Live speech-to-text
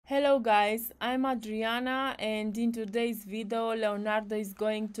Hello guys, I'm Adriana and in today's video Leonardo is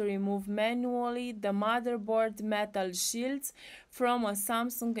going to remove manually the motherboard metal shields from a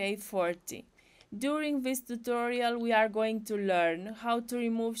Samsung A40. During this tutorial we are going to learn how to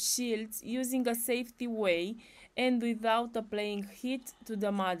remove shields using a safety way and without applying heat to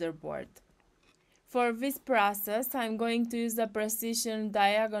the motherboard. For this process, I'm going to use the precision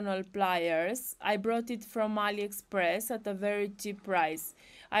diagonal pliers. I brought it from AliExpress at a very cheap price.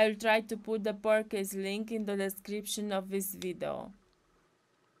 I will try to put the purchase link in the description of this video.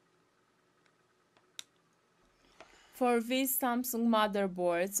 For these Samsung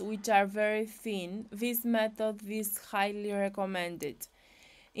motherboards, which are very thin, this method is highly recommended.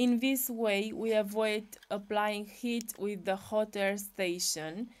 In this way, we avoid applying heat with the hot air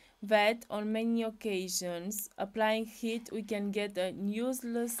station, that on many occasions, applying heat we can get a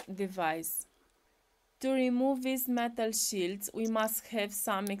useless device. To remove these metal shields, we must have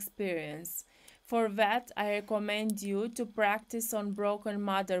some experience. For that, I recommend you to practice on broken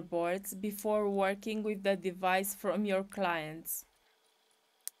motherboards before working with the device from your clients.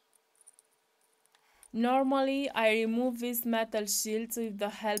 Normally, I remove these metal shields with the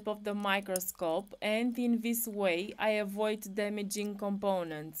help of the microscope, and in this way I avoid damaging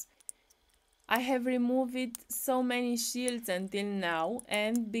components. I have removed so many shields until now,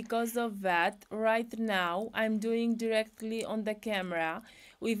 and because of that, right now I'm doing directly on the camera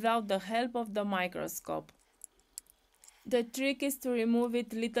without the help of the microscope. The trick is to remove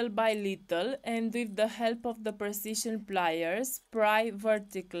it little by little and with the help of the precision pliers, pry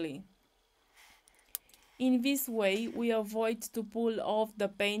vertically. In this way, we avoid to pull off the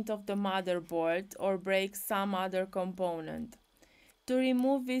paint of the motherboard or break some other component. To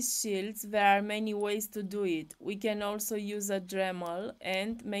remove these shields, there are many ways to do it. We can also use a Dremel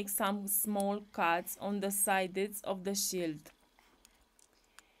and make some small cuts on the sides of the shield.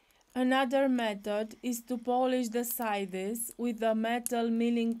 Another method is to polish the sides with a metal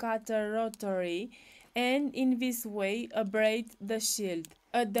milling cutter rotary and in this way abrade the shield.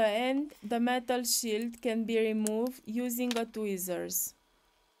 At the end, the metal shield can be removed using a tweezers.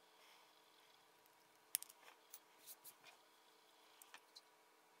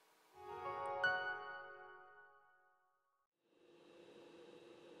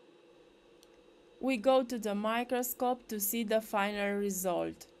 We go to the microscope to see the final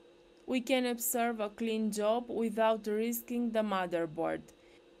result. We can observe a clean job without risking the motherboard.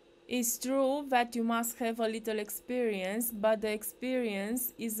 It's true that you must have a little experience, but the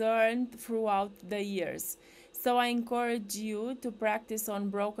experience is earned throughout the years. So I encourage you to practice on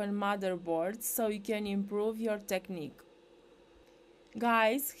broken motherboards so you can improve your technique.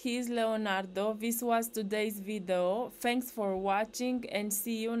 Guys, here's Leonardo. This was today's video. Thanks for watching and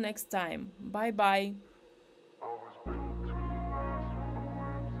see you next time. Bye bye.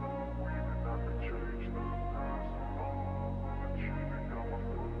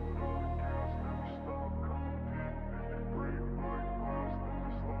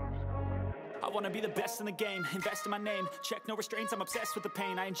 I wanna be the best in the game, invest in my name, check no restraints, I'm obsessed with the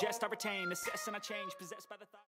pain, I ingest, I retain, assess and I change, possessed by the thought.